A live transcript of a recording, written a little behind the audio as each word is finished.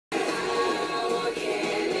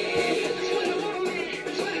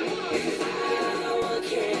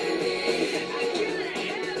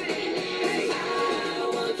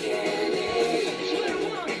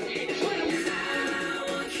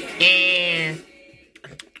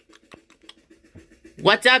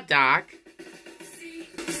What's up, Doc?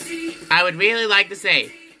 I would really like to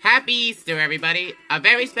say, Happy Easter, everybody! A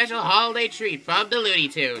very special holiday treat from the Looney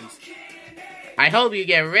Tunes. I hope you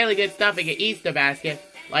get really good stuff in your Easter basket,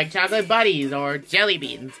 like chocolate buddies or jelly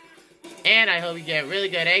beans. And I hope you get really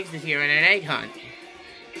good eggs this year in an egg hunt.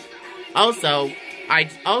 Also, I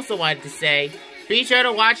also wanted to say, be sure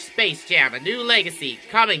to watch Space Jam: A New Legacy,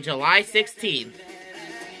 coming July 16th.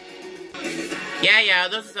 Yeah,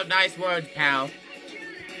 those are some nice words, pal.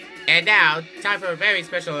 And now, time for a very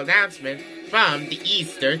special announcement from the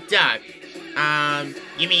Easter Duck.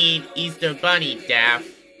 You mean Easter Bunny, Daff.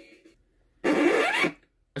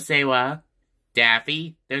 Say what?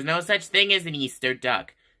 Daffy? There's no such thing as an Easter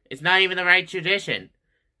Duck. It's not even the right tradition.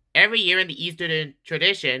 Every year in the Easter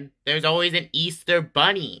tradition, there's always an Easter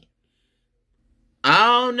Bunny.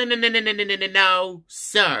 Oh, no,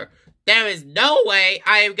 sir. There is no way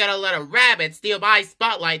I am gonna let a rabbit steal my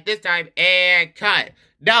spotlight this time and cut.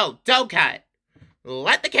 No, don't cut.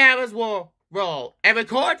 Let the cameras roll and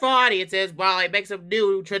record for audiences while I make some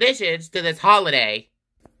new traditions to this holiday.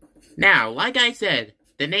 Now, like I said,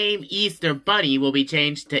 the name Easter Bunny will be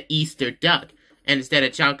changed to Easter Duck. And instead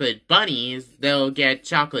of chocolate bunnies, they'll get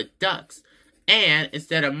chocolate ducks. And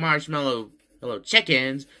instead of marshmallow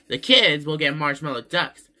chickens, the kids will get marshmallow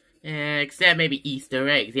ducks. Except maybe Easter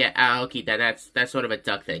eggs. Yeah, I'll keep that. That's sort of a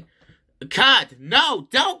duck thing. Cut! No,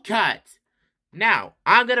 don't cut! Now,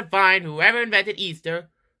 I'm gonna find whoever invented Easter,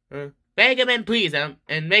 beg him and please him,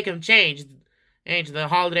 and make him change the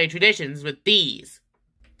holiday traditions with these.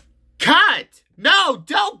 Cut! No,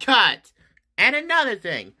 don't cut! And another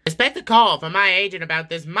thing, expect a call from my agent about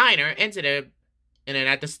this minor incident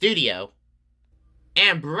at the studio.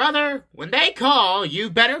 And brother, when they call, you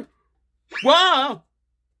better... Whoa!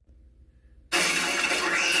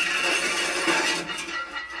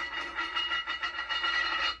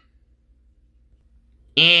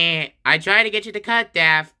 I tried to get you to cut,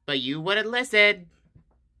 Daff, but you wouldn't listen.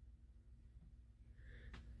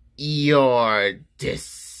 You're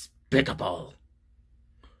despicable.